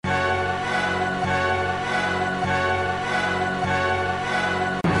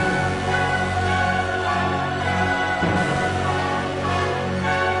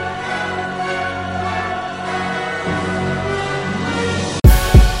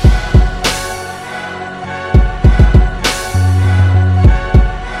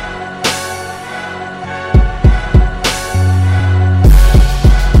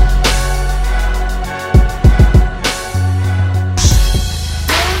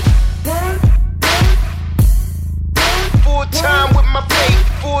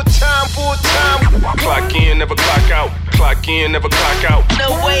Clock in, never clock out. No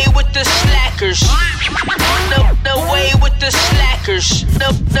way with the slackers. No way with the slackers.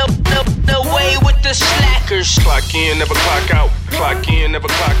 No way with the slackers. Clock in, never clock out. Clock in, never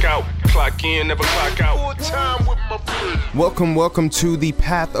clock out. Clock in, never clock out. Full time with my friend. Welcome to the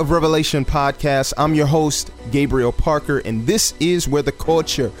Path of Revelation podcast. I'm your host, Gabriel Parker, and this is where the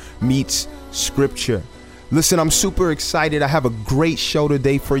culture meets scripture. Listen, I'm super excited. I have a great show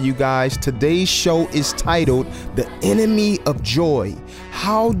today for you guys. Today's show is titled The Enemy of Joy.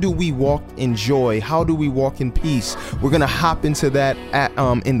 How do we walk in joy? How do we walk in peace? We're going to hop into that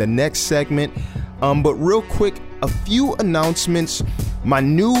in the next segment. But real quick, a few announcements. My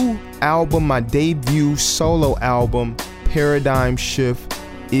new album, my debut solo album, Paradigm Shift,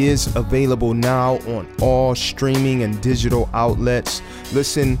 is available now on all streaming and digital outlets.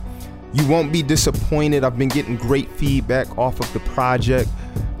 Listen, you won't be disappointed. I've been getting great feedback off of the project.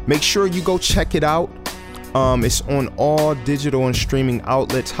 Make sure you go check it out. It's on all digital and streaming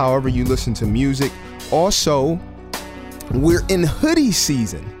outlets, however you listen to music. Also, we're in hoodie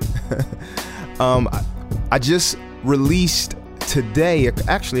season. I just released today,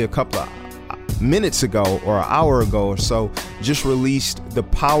 actually a couple of minutes ago or an hour ago or so, just released the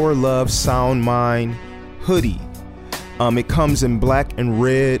Power Love Sound Mind hoodie. It comes in black and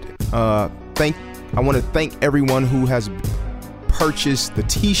red. I want to thank everyone who has purchased the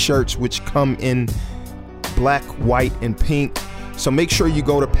t-shirts, which come in black, white, and pink. So make sure you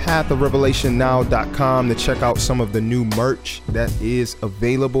go to pathofrevelationnow.com to check out some of the new merch that is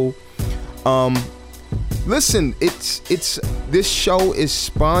available. Listen, this show is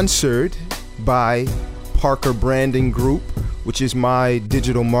sponsored by Parker Branding Group, which is my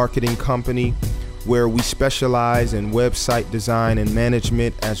digital marketing company, where we specialize in website design and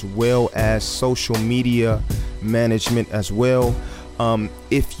management, as well as social media management as well.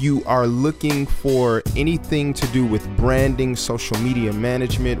 If you are looking for anything to do with branding, social media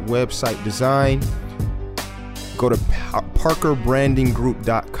management, website design, go to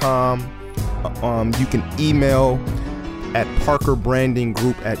parkerbrandinggroup.com. You can email at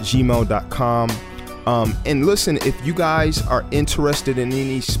parkerbrandinggroup@gmail.com. And listen, if you guys are interested in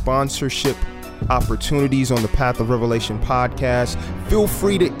any sponsorship opportunities on the Path of Revelation podcast, feel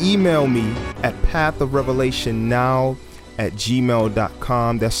free to email me at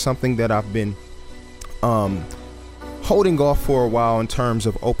pathofrevelationnow@gmail.com. That's something that I've been holding off for a while in terms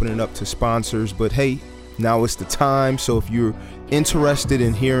of opening up to sponsors, but hey, now it's the time. So if you're interested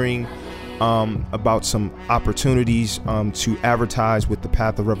in hearing about some opportunities to advertise with the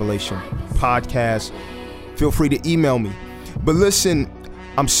Path of Revelation podcast, feel free to email me. But listen,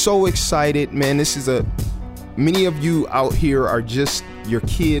 I'm so excited, man. Many of you out here are your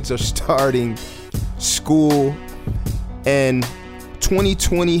kids are starting school, and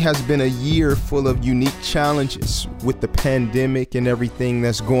 2020 has been a year full of unique challenges with the pandemic and everything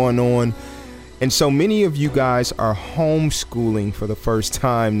that's going on. And so many of you guys are homeschooling for the first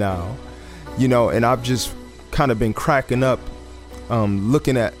time now, and I've just kind of been cracking up,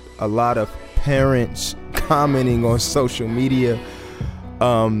 looking at a lot of parents commenting on social media,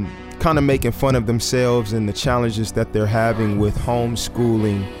 kind of making fun of themselves and the challenges that they're having with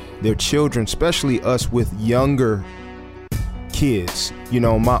homeschooling their children, especially us with younger kids.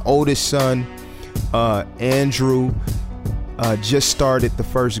 My oldest son, Andrew, just started the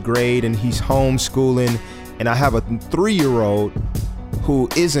first grade and he's homeschooling, and I have a 3-year-old who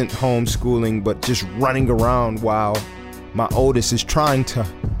isn't homeschooling but just running around while my oldest is trying to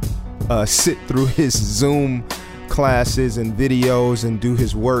sit through his Zoom classes and videos and do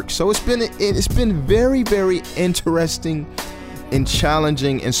his work. So it's been very, very interesting and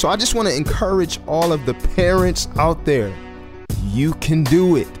challenging. And so I just want to encourage all of the parents out there, you can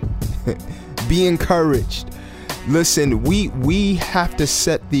do it. Be encouraged. Listen, we have to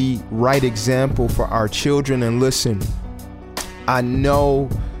set the right example for our children. And listen, I know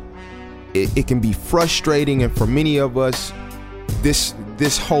it can be frustrating, and for many of us, this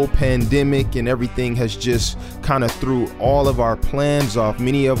whole pandemic and everything has just kind of threw all of our plans off.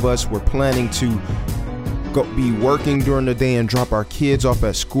 Many of us were planning to be working during the day and drop our kids off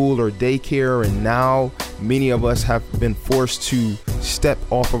at school or daycare, and now many of us have been forced to step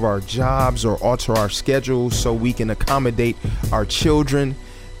off of our jobs or alter our schedules so we can accommodate our children.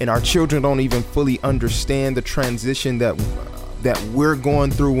 And our children don't even fully understand the transition that we're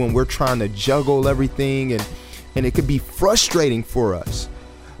going through when we're trying to juggle everything, and it could be frustrating for us.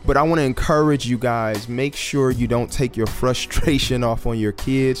 But I want to encourage you guys, make sure you don't take your frustration off on your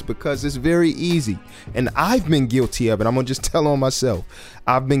kids, because it's very easy. And I've been guilty of it. I'm going to just tell on myself.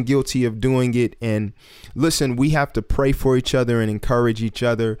 I've been guilty of doing it. And listen, we have to pray for each other and encourage each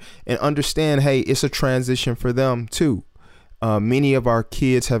other and understand, hey, it's a transition for them too. Many of our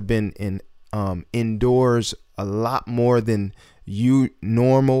kids have been indoors a lot more than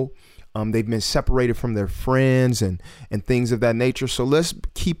normal. They've been separated from their friends and things of that nature. So let's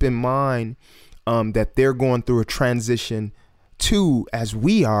keep in mind that they're going through a transition too, as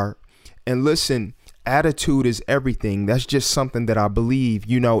we are. And listen, attitude is everything. That's just something that I believe.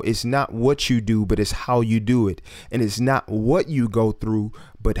 It's not what you do, but it's how you do it. And it's not what you go through,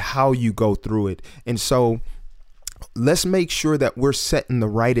 but how you go through it. And so let's make sure that we're setting the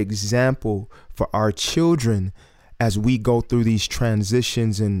right example for our children as we go through these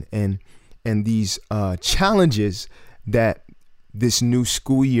transitions and these challenges that this new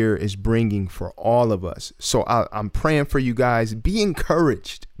school year is bringing for all of us. So I'm praying for you guys. Be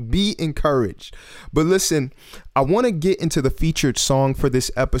encouraged. Be encouraged. But listen, I want to get into the featured song for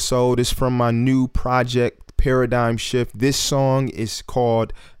this episode. It's from my new project, Paradigm Shift. This song is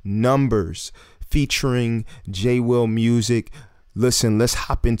called Numbers, featuring J Will Music. Listen, let's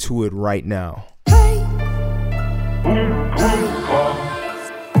hop into it right now.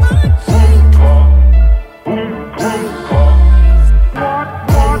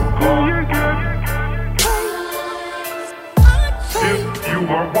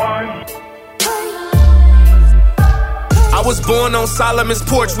 I was born on Solomon's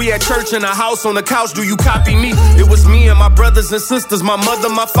porch. We had church in a house on the couch. Do you copy me? It was me and my brothers and sisters, my mother,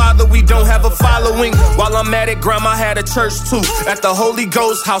 my father. We don't have a following. While I'm at it, grandma had a church too. At the Holy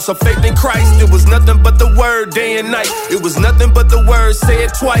Ghost house of faith in Christ. It was nothing but the word day and night. It was nothing but the word, say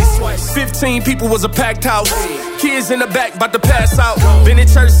it twice. 15 people was a packed house. Kids in the back about to pass out. Been in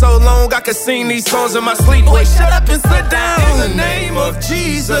church so long I could sing these songs in my sleep. Boy, shut up and sit down. In the name of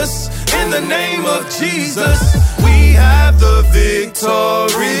Jesus, in the name of Jesus, we have the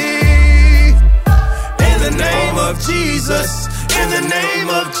victory. In the name of Jesus, in the name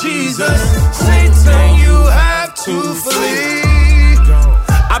of Jesus, Satan, you have to flee.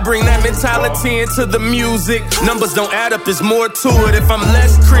 I bring that mentality into the music. Numbers don't add up, there's more to it. If I'm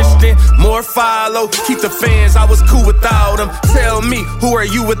less Christian, more follow. Keep the fans, I was cool without them. Tell me, who are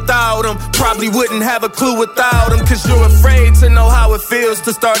you without them? Probably wouldn't have a clue without them. Cause you're afraid to know how it feels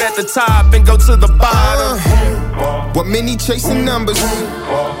to start at the top and go to the bottom. What many chasing numbers,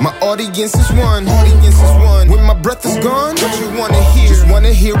 my audience is one. When my breath is gone, what you wanna hear? Just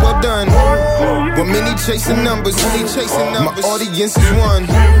wanna hear well done. What many chasing numbers, my audience is one.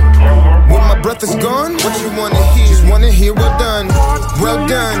 When my breath is gone, what you wanna hear? Just wanna hear well done. Well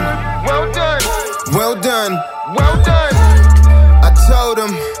done. Well done. Well done. Well done. I told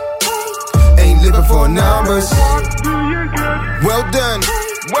him, ain't living for numbers. Well done.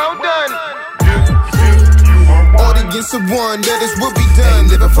 Well done. Audience of one, that is what we done.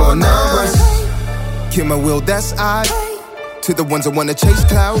 Ain't living for numbers. Kill my will, that's odd. To the ones that wanna chase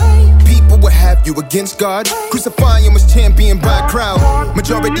cloud, people will have you against God. Crucifying was championed by a crowd.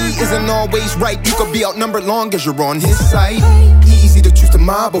 Majority isn't always right. You could be outnumbered long as you're on his side. Easy to choose the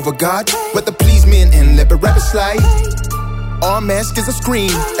mob over God, but to please men and let the rappers slide. Our mask is a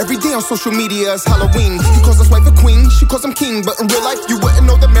scream. Every day on social media is Halloween. You calls us wife a queen, she calls him king. But in real life, you wouldn't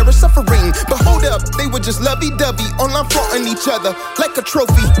know the marriage suffering. But hold up, they were just lovey-dovey, online fronting each other like a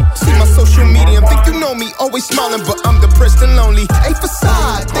trophy. See my social media and think you know me, always smiling, but I'm depressed and lonely. A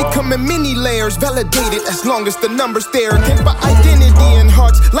facade, they come in many layers, validated as long as the number's there. Can't buy identity in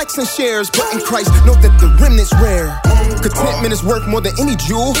hearts, likes and shares. But in Christ, know that the remnant's rare. Contentment is worth more than any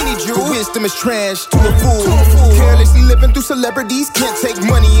jewel. But wisdom is trash to a fool. Carelessly living through celebrities can't take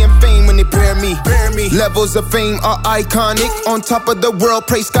money and fame when they bear me. Levels of fame are iconic. On top of the world,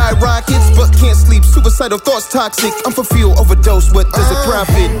 praise skyrockets, but can't sleep. Suicidal thoughts toxic. Unfulfilled, overdose. What does it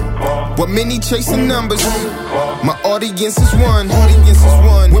profit? What many chasing numbers? My audience is one.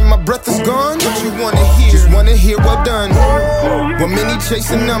 When my breath is gone, what you wanna hear? Just wanna hear well done. What many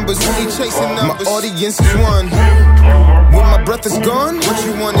chasing numbers? My audience is one. When my breath is gone, what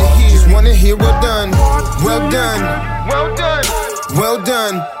you wanna hear? Just wanna hear well done. Well done. Well done. Well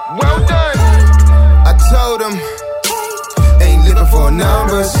done. Well done. I told him, ain't living for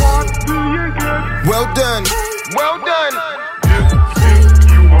numbers. Well done. Well done.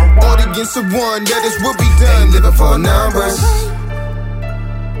 Audience of one, that is what we done. Ain't living for numbers.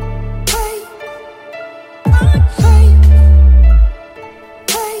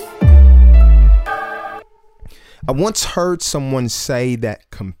 I once heard someone say that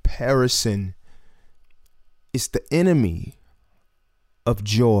comparison is the enemy of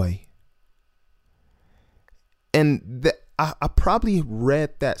joy. And I probably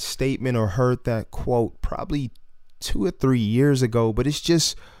read that statement or heard that quote probably 2 or 3 years ago, but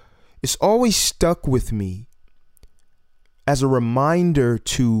it's always stuck with me as a reminder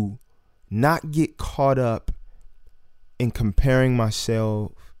to not get caught up in comparing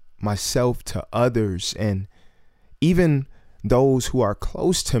myself to others, and even those who are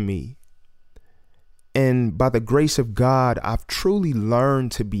close to me. And by the grace of God, I've truly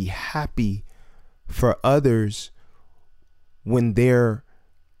learned to be happy for others when they're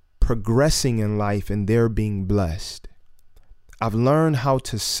progressing in life and they're being blessed. I've learned how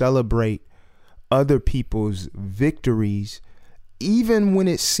to celebrate other people's victories, even when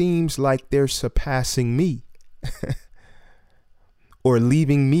it seems like they're surpassing me or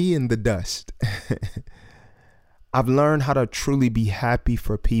leaving me in the dust. I've learned how to truly be happy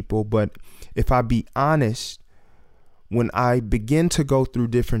for people, but if I be honest, when I begin to go through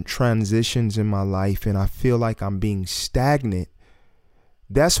different transitions in my life and I feel like I'm being stagnant,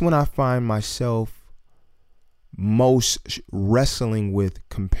 that's when I find myself most wrestling with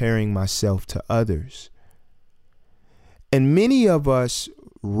comparing myself to others. And many of us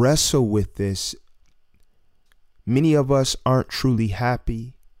wrestle with this. Many of us aren't truly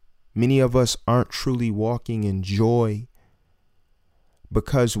happy. Many of us aren't truly walking in joy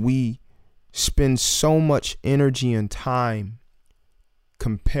because we spend so much energy and time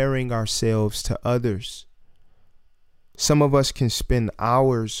comparing ourselves to others. Some of us can spend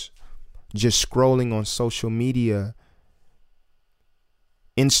hours just scrolling on social media,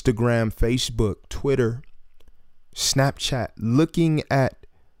 Instagram, Facebook, Twitter, Snapchat, looking at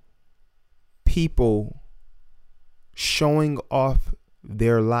people showing off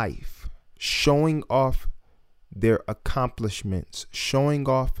their life, showing off their accomplishments, showing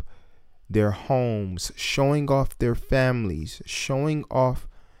off their homes, showing off their families, showing off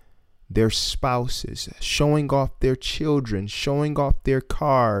their spouses, showing off their children, showing off their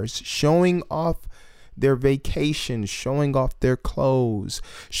cars, showing off their vacations, showing off their clothes,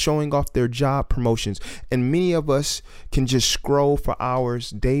 showing off their job promotions. And many of us can just scroll for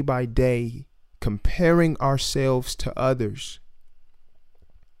hours day by day, comparing ourselves to others.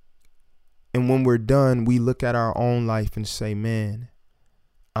 And when we're done, we look at our own life and say, man,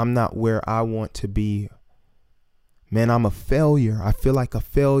 I'm not where I want to be. Man, I'm a failure. I feel like a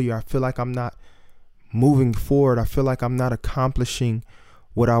failure. I feel like I'm not moving forward. I feel like I'm not accomplishing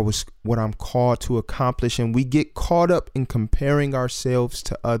what I'm called to accomplish. And we get caught up in comparing ourselves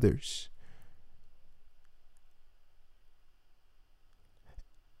to others.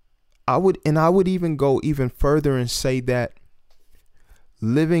 I would even go even further and say that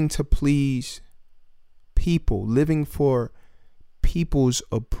living to please people, living for people's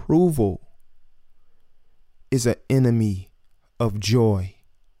approval is an enemy of joy.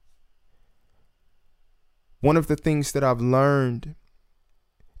 One of the things that I've learned,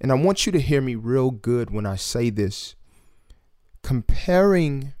 and I want you to hear me real good when I say this,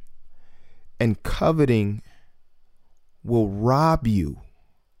 comparing and coveting will rob you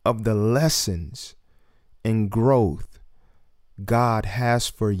of the lessons and growth God has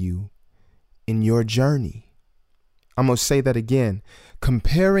for you in your journey. I'm going to say that again.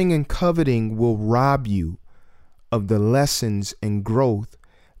 Comparing and coveting will rob you of the lessons and growth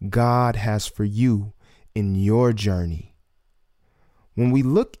God has for you in your journey. When we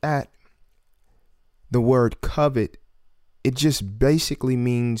look at the word covet, it just basically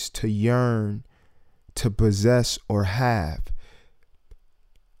means to yearn, to possess, or have.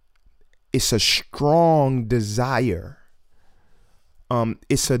 It's a strong desire.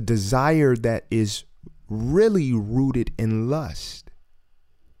 It's a desire that is really rooted in lust.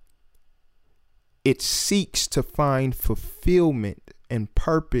 It seeks to find fulfillment and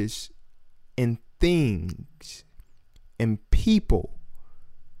purpose in things and people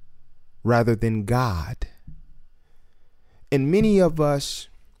rather than God. And many of us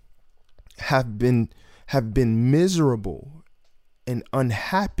have been miserable and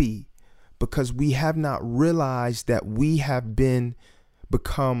unhappy because we have not realized that we have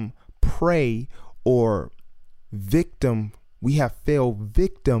become prey or victim. We have fell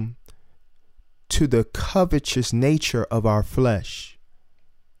victim to the covetous nature of our flesh.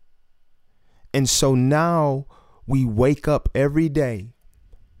 And so now we wake up every day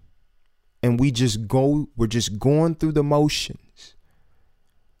and we're just going through the motions,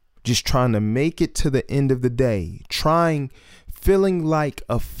 just trying to make it to the end of the day, feeling like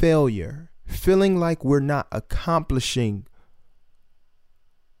a failure, feeling like we're not accomplishing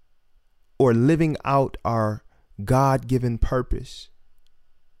or living out our God-given purpose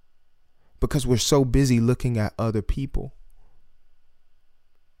because we're so busy looking at other people.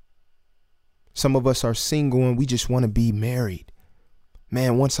 Some of us are single and we just want to be married.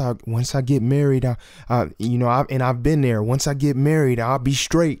 Man, once I get married, I've been there. Once I get married, I'll be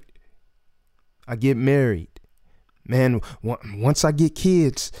straight. I get married. Man, once I get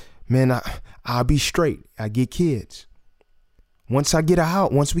kids, man, I'll be straight. I get kids. Once we get a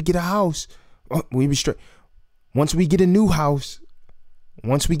house, we be straight. Once we get a new house,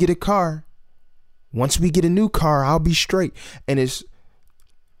 once we get a car, once we get a new car, I'll be straight. And it's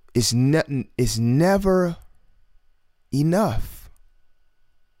never enough.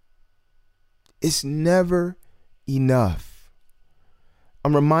 It's never enough.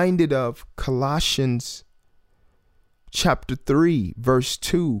 I'm reminded of Colossians chapter 3, verse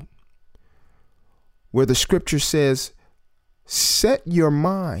 2, where the scripture says, set your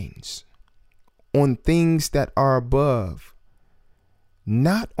minds on things that are above,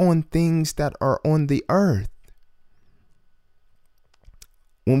 not on things that are on the earth.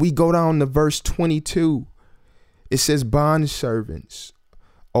 When we go down to verse 22, it says, bondservants,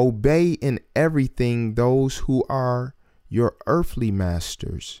 obey in everything those who are your earthly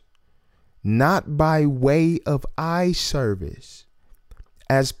masters, not by way of eye service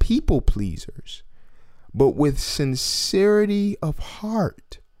as people pleasers, but with sincerity of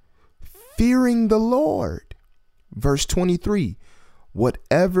heart, fearing the Lord. Verse 23,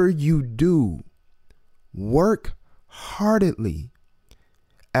 whatever you do, work heartily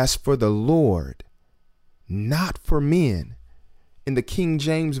as for the Lord, not for men. In the King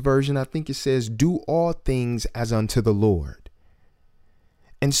James Version, I think it says, do all things as unto the Lord.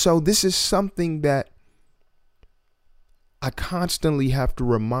 And so this is something that I constantly have to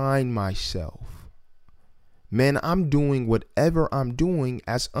remind myself. Man, I'm doing whatever I'm doing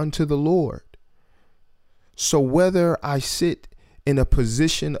as unto the Lord. So whether I sit in a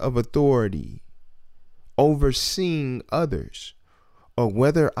position of authority, overseeing others, or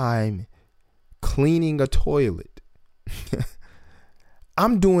whether I'm cleaning a toilet,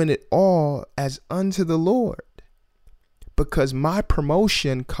 I'm doing it all as unto the Lord, because my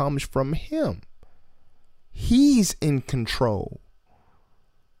promotion comes from Him. He's in control.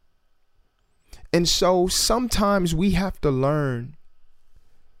 And so sometimes we have to learn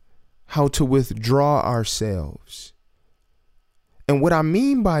how to withdraw ourselves. And what I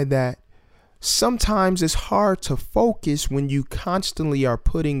mean by that, sometimes it's hard to focus when you constantly are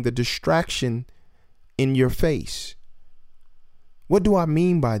putting the distraction in your face. What do I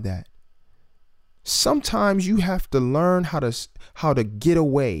mean by that? Sometimes you have to learn how to get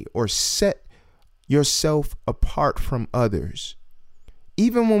away or set yourself apart from others.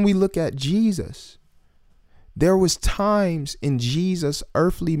 Even when we look at Jesus, there was times in Jesus'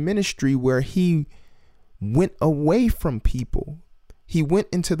 earthly ministry where he went away from people. He went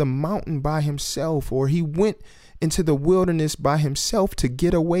into the mountain by himself, or he went into the wilderness by himself to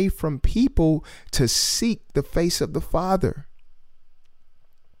get away from people to seek the face of the Father.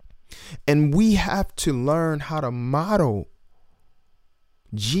 And we have to learn how to model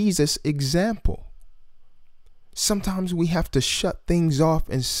Jesus' example. Sometimes we have to shut things off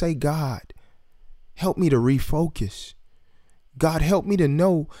and say, God, help me to refocus. God, help me to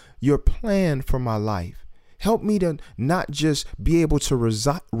know your plan for my life. Help me to not just be able to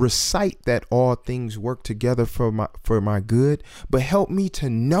recite that all things work together for my good, but help me to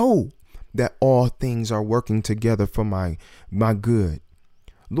know that all things are working together for my good.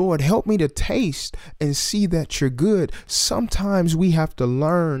 Lord, help me to taste and see that you're good. Sometimes we have to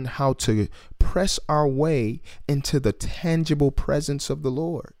learn how to press our way into the tangible presence of the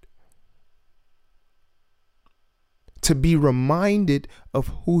Lord, to be reminded of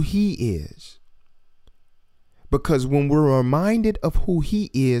who He is. Because when we're reminded of who He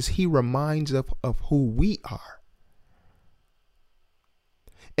is, He reminds us of who we are.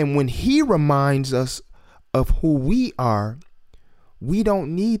 And when He reminds us of who we are, we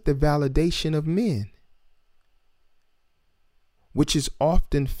don't need the validation of men, which is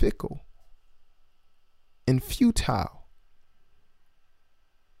often fickle and futile.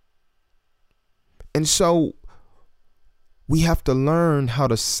 And so we have to learn how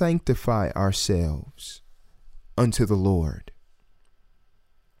to sanctify ourselves unto the Lord.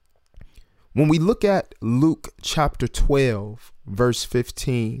 When we look at Luke chapter 12, verse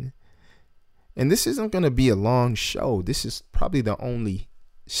 15, and this isn't going to be a long show. This is probably the only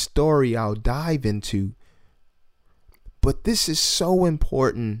story I'll dive into. But this is so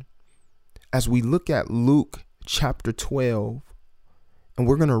important as we look at Luke chapter 12, and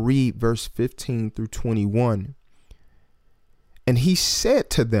we're going to read verse 15 through 21. And he said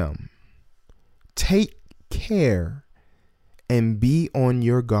to them, take care and be on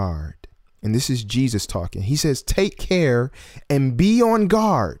your guard. And this is Jesus talking. He says, take care and be on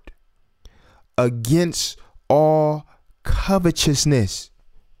guard against all covetousness.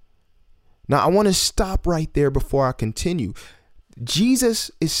 Now, I want to stop right there before I continue. Jesus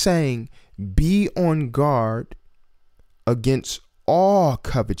is saying, be on guard against all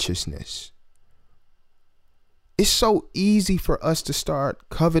covetousness. It's so easy for us to start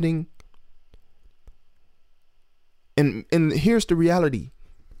coveting. And here's the reality.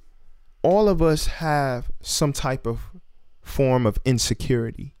 All of us have some type of form of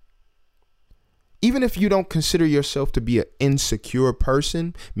insecurity. Even if you don't consider yourself to be an insecure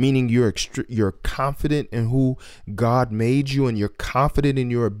person, meaning you're confident in who God made you and you're confident in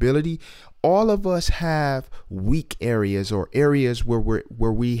your ability, all of us have weak areas or areas where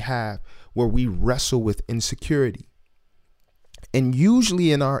we wrestle with insecurity. And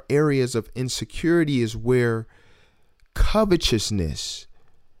usually in our areas of insecurity is where covetousness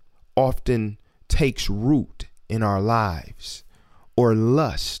often takes root in our lives, or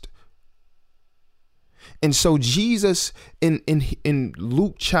lust. And so Jesus in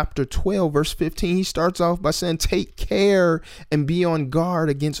Luke chapter 12, verse 15, he starts off by saying, take care and be on guard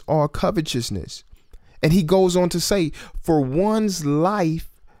against all covetousness. And he goes on to say, for one's life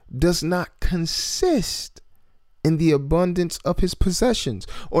does not consist in the abundance of his possessions.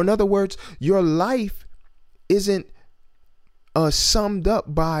 Or in other words, your life isn't summed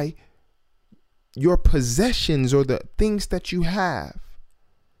up by your possessions or the things that you have.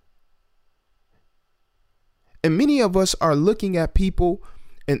 And many of us are looking at people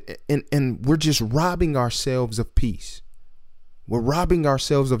and we're just robbing ourselves of peace. We're robbing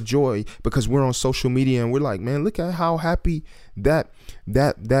ourselves of joy because we're on social media and we're like, man, look at how happy that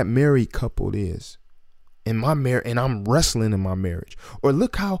married couple is in my marriage, and I'm wrestling in my marriage. Or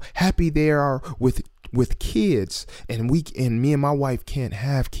look how happy they are with kids, and me and my wife can't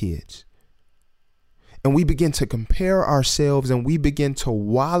have kids. And we begin to compare ourselves and we begin to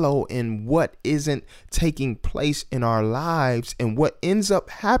wallow in what isn't taking place in our lives. And what ends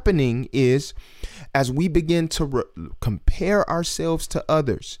up happening is, as we begin to compare ourselves to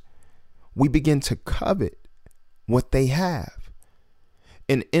others, we begin to covet what they have.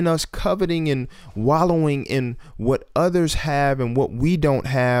 And in us coveting and wallowing in what others have and what we don't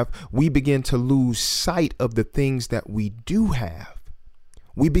have, we begin to lose sight of the things that we do have.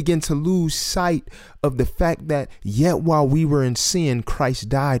 We begin to lose sight of the fact that yet while we were in sin, Christ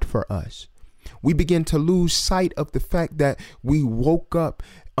died for us. We begin to lose sight of the fact that we woke up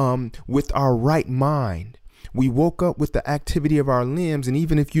with our right mind. We woke up with the activity of our limbs. And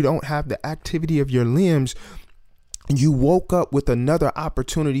even if you don't have the activity of your limbs, you woke up with another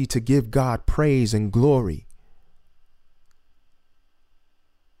opportunity to give God praise and glory.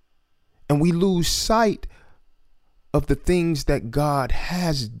 And we lose sight of the things that God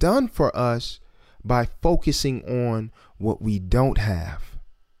has done for us by focusing on what we don't have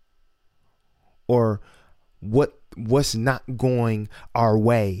or what's not going our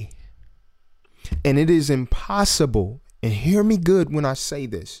way. And it is impossible, and hear me good when I say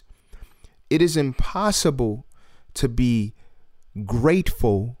this, it is impossible to be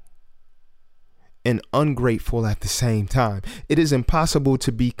grateful and ungrateful at the same time. It is impossible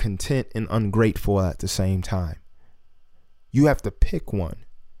to be content and ungrateful at the same time. You have to pick one.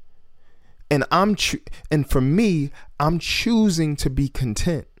 And for me, I'm choosing to be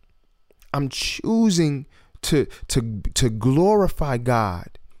content. I'm choosing to glorify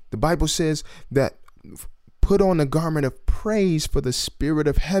God. The Bible says that put on the garment of praise for the spirit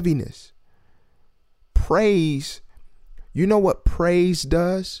of heaviness. Praise, you know what praise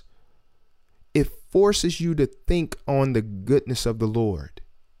does? It forces you to think on the goodness of the Lord.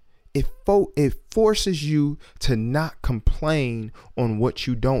 It forces you to not complain on what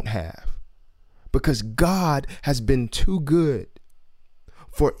you don't have, because God has been too good.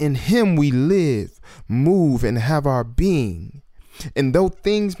 For in him we live, move, and have our being. And though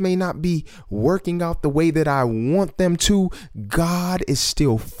things may not be working out the way that I want them to, God is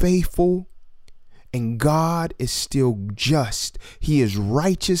still faithful. And God is still just. He is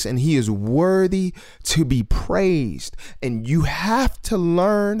righteous and he is worthy to be praised. And you have to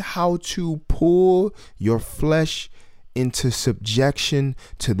learn how to pull your flesh into subjection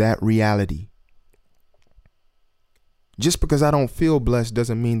to that reality. Just because I don't feel blessed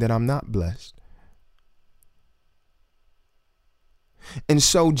doesn't mean that I'm not blessed. And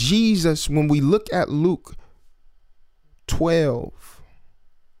so Jesus, when we look at Luke 12,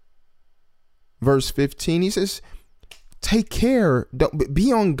 verse 15, he says, take care, don't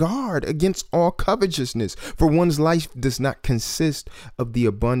be on guard against all covetousness, for one's life does not consist of the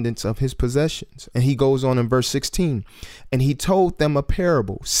abundance of his possessions. And he goes on in verse 16, and he told them a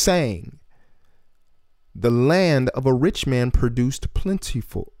parable, saying, the land of a rich man produced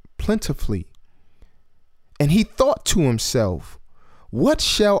plentifully. And he thought to himself, what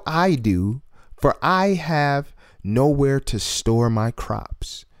shall I do? For I have nowhere to store my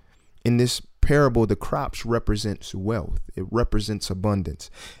crops. In this parable, the crops represents wealth. It represents abundance.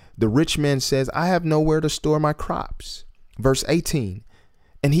 the rich man says, I have nowhere to store my crops. Verse 18.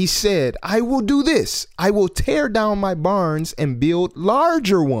 And he said, I will do this. I will tear down my barns and build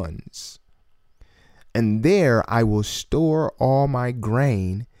larger ones. And there I will store all my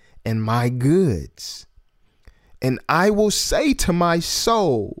grain and my goods. And I will say to my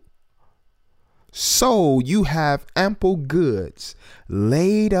soul, soul, you have ample goods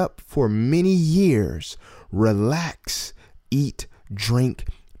laid up for many years. Relax, eat, drink,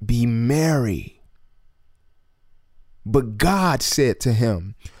 be merry. But God said to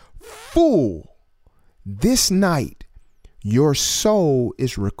him, fool, this night your soul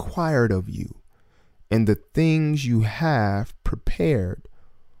is required of you, and the things you have prepared,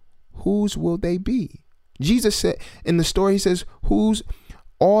 whose will they be? Jesus said in the story, he says, whose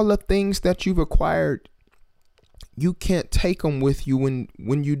all the things that you've acquired, you can't take them with you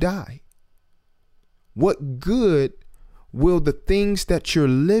when you die. What good will the things that you're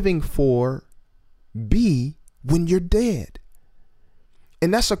living for be when you're dead?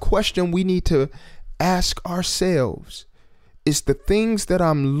 And that's a question we need to ask ourselves. Is the things that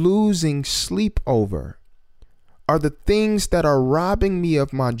I'm losing sleep over, are the things that are robbing me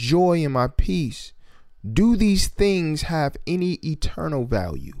of my joy and my peace, do these things have any eternal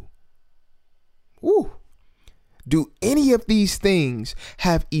value? Ooh. Do any of these things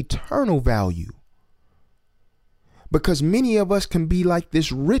have eternal value? Because many of us can be like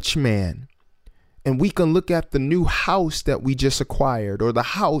this rich man, and we can look at the new house that we just acquired, or the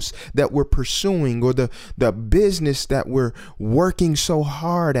house that we're pursuing, or the business that we're working so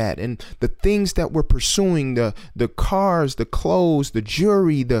hard at, and the things that we're pursuing, the cars, the clothes, the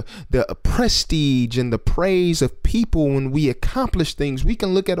jewelry, the prestige and the praise of people. When we accomplish things, we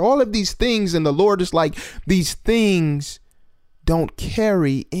can look at all of these things, and the Lord is like, these things don't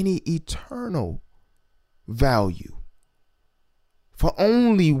carry any eternal value. For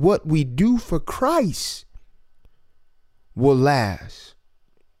only what we do for Christ will last.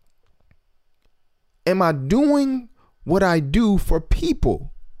 Am I doing what I do for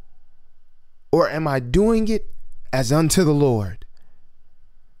people, or am I doing it as unto the Lord?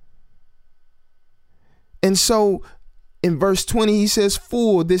 And so in verse 20, he says,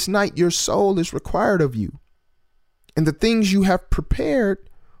 fool, this night your soul is required of you, and the things you have prepared,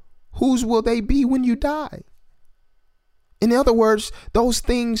 whose will they be when you die? In other words, those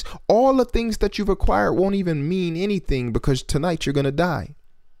things, all the things that you've acquired won't even mean anything, because tonight you're going to die.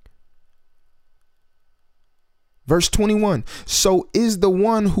 Verse 21, so is the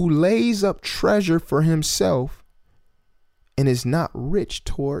one who lays up treasure for himself and is not rich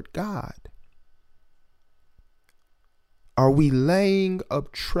toward God. Are we laying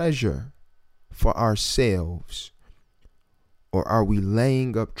up treasure for ourselves, or are we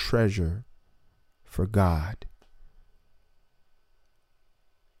laying up treasure for God?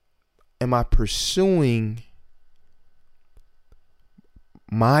 Am I pursuing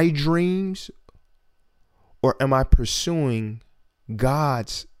my dreams, or am I pursuing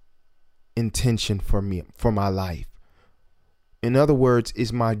God's intention for me, for my life? In other words,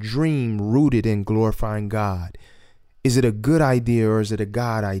 is my dream rooted in glorifying God? Is it a good idea, or is it a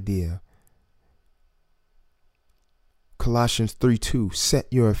God idea? Colossians 3:2, set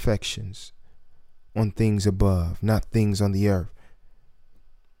your affections on things above, not things on the earth.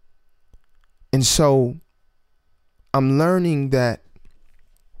 And so I'm learning that,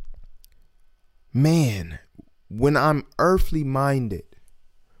 man, when I'm earthly minded,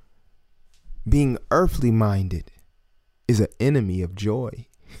 being earthly minded is an enemy of joy.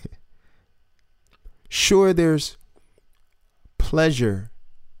 Sure, there's pleasure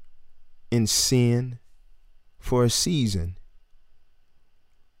in sin for a season.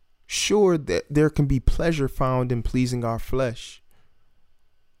 Sure, that there can be pleasure found in pleasing our flesh.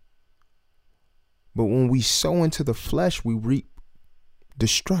 But when we sow into the flesh, we reap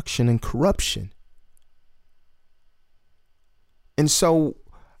destruction and corruption. And so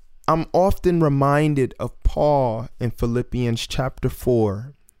I'm often reminded of Paul in Philippians chapter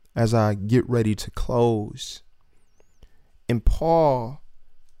 4 as I get ready to close. And Paul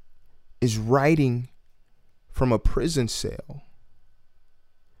is writing from a prison cell.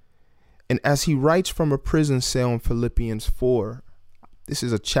 And as he writes from a prison cell in Philippians 4, this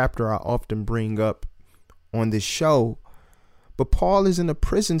is a chapter I often bring up on this show. But Paul is in a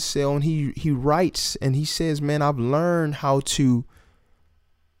prison cell, and he writes and he says, man, I've learned how to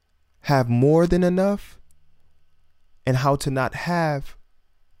have more than enough and how to not have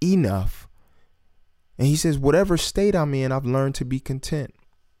enough. And he says, whatever state I'm in, I've learned to be content.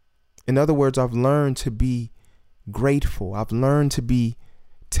 In other words, I've learned to be grateful. I've learned to be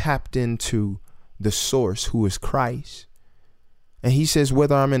tapped into the source, who is Christ. And he says,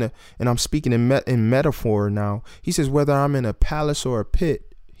 whether I'm and I'm speaking in metaphor now, he says, whether I'm in a palace or a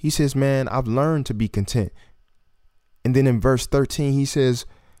pit, he says, man, I've learned to be content. And then in verse 13, he says,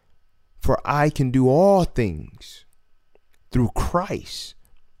 for I can do all things through Christ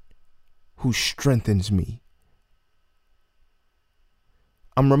who strengthens me.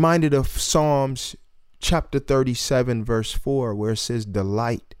 I'm reminded of Psalms chapter 37, verse 4, where it says,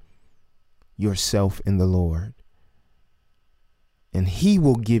 delight yourself in the Lord, and he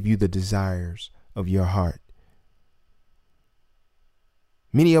will give you the desires of your heart.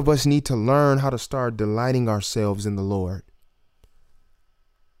 Many of us need to learn how to start delighting ourselves in the Lord.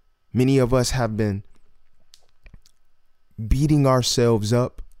 Many of us have been beating ourselves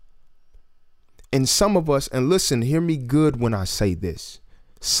up. And some of us, and listen, hear me good when I say this,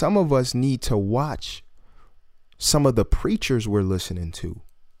 some of us need to watch some of the preachers we're listening to.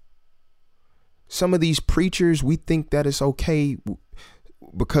 Some of these preachers, we think that it's okay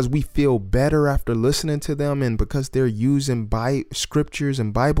because we feel better after listening to them and because they're using scriptures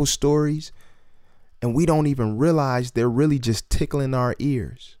and Bible stories, and we don't even realize they're really just tickling our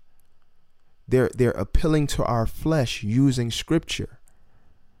ears. They're appealing to our flesh using scripture.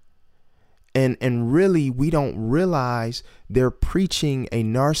 And really, we don't realize they're preaching a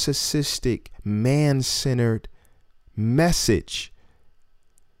narcissistic, man-centered message.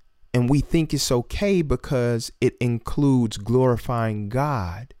 And we think it's okay because it includes glorifying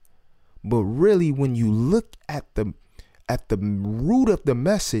God. But really, when you look at the root of the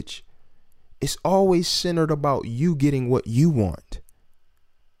message, it's always centered about you getting what you want.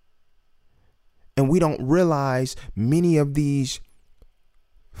 And we don't realize many of these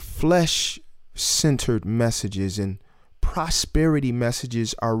flesh-centered messages and prosperity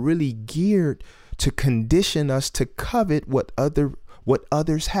messages are really geared to condition us to covet what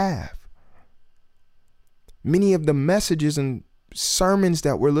others have. Many of the messages and sermons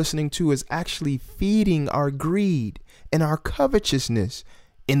that we're listening to is actually feeding our greed and our covetousness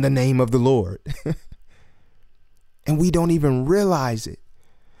in the name of the Lord. And we don't even realize it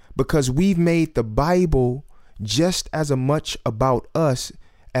because we've made the Bible just as much about us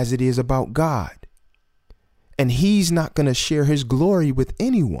as it is about God. And he's not going to share his glory with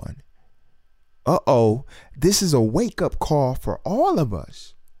anyone. This is a wake-up call for all of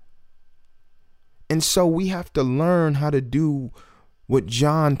us. And so we have to learn how to do what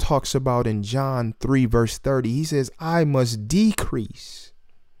John talks about in John 3, verse 30. He says, I must decrease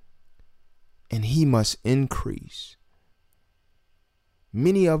and he must increase.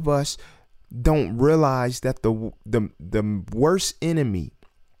 Many of us don't realize that the worst enemy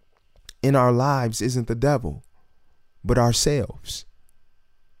in our lives isn't the devil, but ourselves.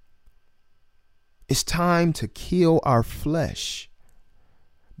 It's time to kill our flesh,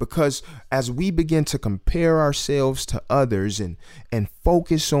 because as we begin to compare ourselves to others and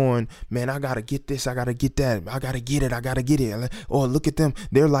focus on, man, I got to get this, I got to get that, I got to get it. Oh, look at them.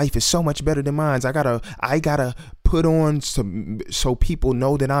 Their life is so much better than mine. I got to put on so people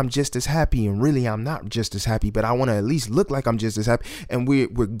know that I'm just as happy. And really, I'm not just as happy, but I want to at least look like I'm just as happy. And we're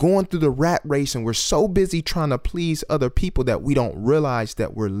going through the rat race, and we're so busy trying to please other people that we don't realize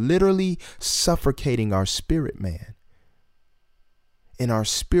that we're literally suffocating our spirit man. And our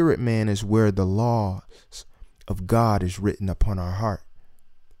spirit man is where the laws of God is written upon our heart.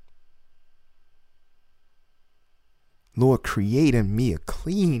 Lord, create in me a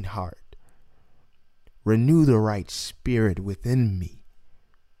clean heart. Renew the right spirit within me.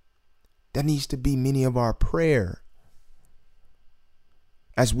 That needs to be many of our prayer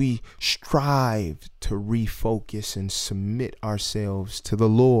as we strive to refocus and submit ourselves to the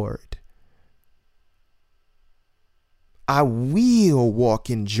Lord. I will walk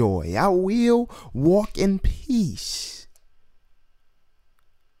in joy. I will walk in peace.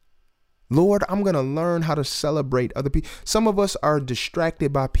 Lord, I'm going to learn how to celebrate other people. Some of us are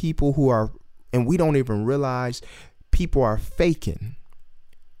distracted by people who are, and we don't even realize people are faking.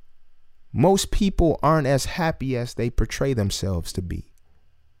 Most people aren't as happy as they portray themselves to be.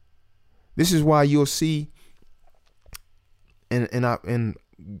 This is why you'll see, and I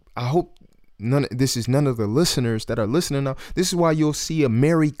hope none of the listeners that are listening now, this is why you'll see a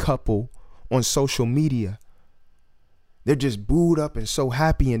married couple on social media. They're just booed up and so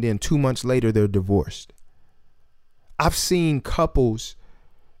happy, and then 2 months later they're divorced. I've seen couples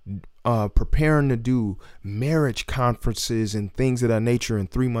preparing to do marriage conferences and things of that nature,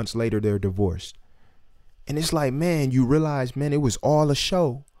 and 3 months later they're divorced. And it's like, man, you realize, man, it was all a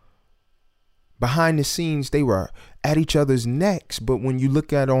show. Behind the scenes, they were at each other's necks, but when you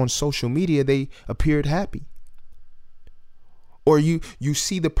look at it on social media, they appeared happy. Or you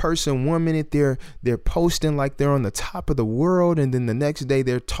see the person 1 minute they're posting like they're on the top of the world, and then the next day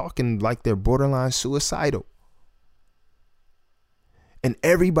they're talking like they're borderline suicidal. And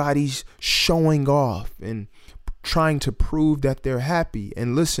everybody's showing off and trying to prove that they're happy.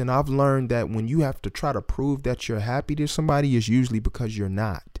 And listen, I've learned that when you have to try to prove that you're happy to somebody, it's usually because you're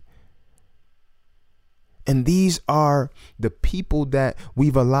not. And these are the people that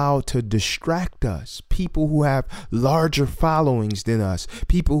we've allowed to distract us. People who have larger followings than us.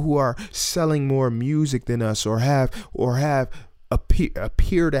 People who are selling more music than us, or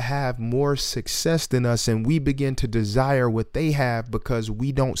appear to have more success than us. And we begin to desire what they have because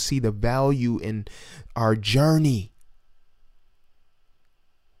we don't see the value in our journey.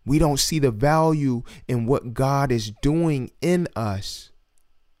 We don't see the value in what God is doing in us.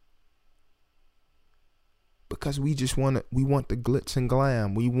 Because we want the glitz and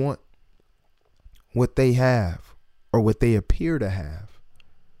glam. We want what they have or what they appear to have.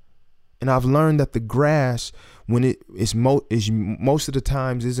 And I've learned that the grass, when it is most of the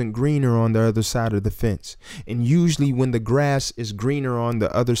times isn't greener on the other side of the fence. And usually when the grass is greener on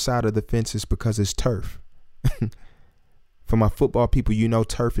the other side of the fence, it's because it's turf. For my football people, you know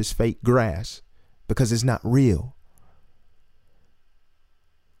turf is fake grass because it's not real.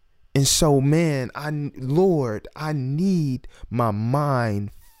 And so, man, Lord, I need my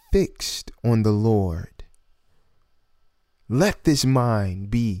mind fixed on the Lord. Let this mind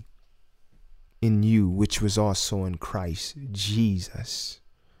be in you, which was also in Christ Jesus.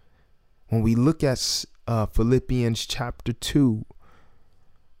 When we look at Philippians chapter 2,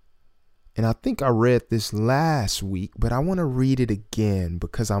 and I think I read this last week, but I want to read it again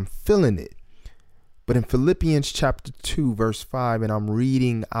because I'm feeling it. But in Philippians chapter 2, verse 5, and I'm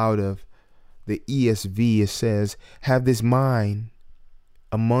reading out of the ESV, it says, have this mind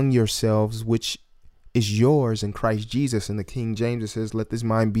among yourselves, which is yours in Christ Jesus. In the King James, it says, let this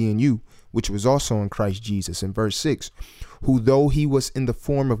mind be in you, which was also in Christ Jesus. In verse 6, who though he was in the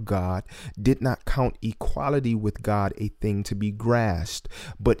form of God, did not count equality with God a thing to be grasped,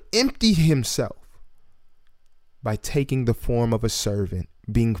 but emptied himself by taking the form of a servant,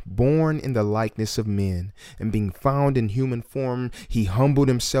 being born in the likeness of men, and being found in human form, he humbled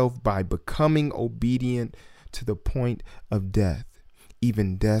himself by becoming obedient to the point of death,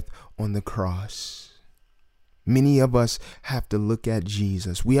 even death on the cross. Many of us have to look at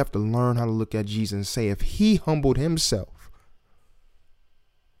Jesus. We have to learn how to look at Jesus and say, if he humbled himself,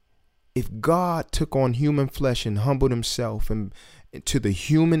 if God took on human flesh and humbled himself and to the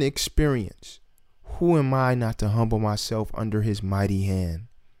human experience, who am I not to humble myself under his mighty hand?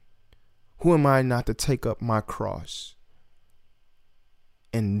 Who am I not to take up my cross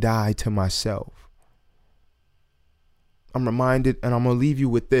and die to myself? I'm reminded, and I'm going to leave you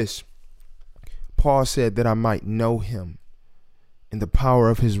with this. Paul said that I might know him in the power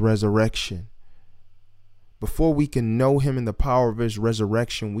of his resurrection. Before we can know him in the power of his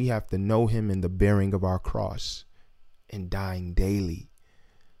resurrection, we have to know him in the bearing of our cross and dying daily.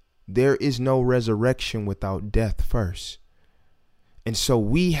 There is no resurrection without death first. And so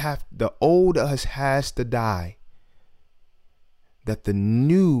the old us has to die, that the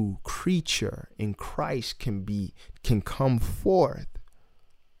new creature in Christ can come forth.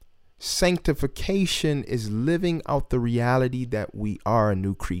 Sanctification is living out the reality that we are a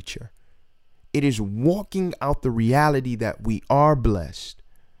new creature. It is walking out the reality that we are blessed.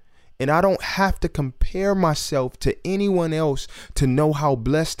 And I don't have to compare myself to anyone else to know how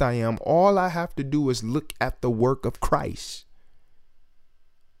blessed I am. All I have to do is look at the work of Christ.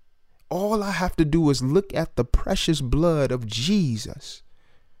 All I have to do is look at the precious blood of Jesus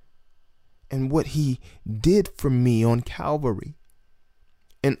and what he did for me on Calvary,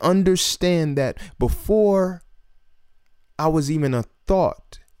 and understand that before I was even a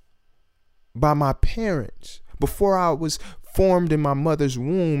thought by my parents, before I was formed in my mother's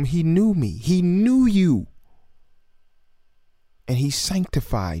womb, he knew me. He knew you. And he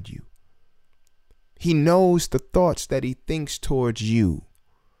sanctified you. He knows the thoughts that he thinks towards you.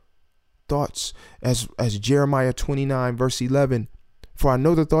 Thoughts, as Jeremiah 29 verse 11, for I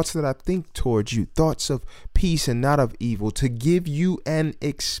know the thoughts that I think towards you, thoughts of peace and not of evil, to give you an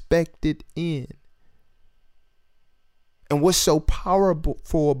expected end. And what's so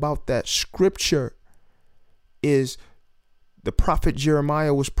powerful about that scripture is the prophet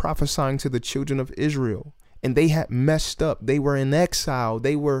Jeremiah was prophesying to the children of Israel, and they had messed up. They were in exile.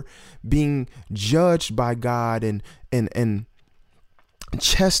 They were being judged by God and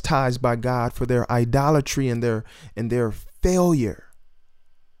chastised by God for their idolatry and their failure.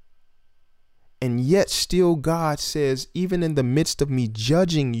 And yet still God says, even in the midst of me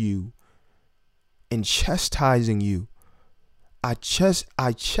judging you and chastising you, I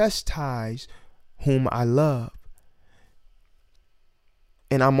chastise whom I love.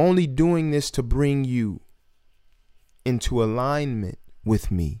 And I'm only doing this to bring you into alignment with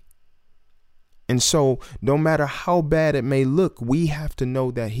me. And so no matter how bad it may look, we have to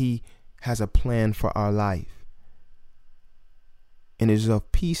know that he has a plan for our life. And it is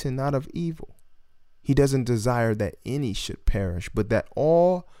of peace and not of evil. He doesn't desire that any should perish, but that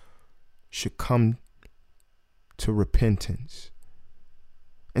all should come to repentance.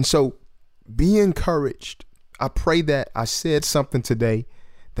 And so be encouraged. I pray that I said something today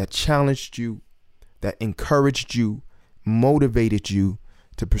that challenged you, that encouraged you, motivated you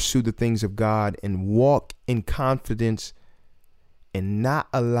to pursue the things of God and walk in confidence and not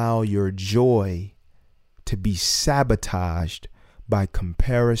allow your joy to be sabotaged by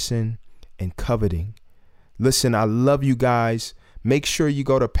comparison and coveting. Listen, I love you guys. Make sure you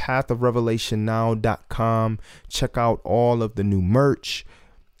go to pathofrevelationnow.com. Check out all of the new merch.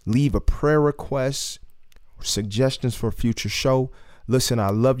 Leave a prayer request, suggestions for a future show. Listen, I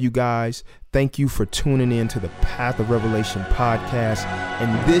love you guys. Thank you for tuning in to the Path of Revelation podcast.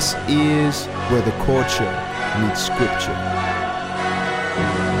 And this is where the culture meets scripture.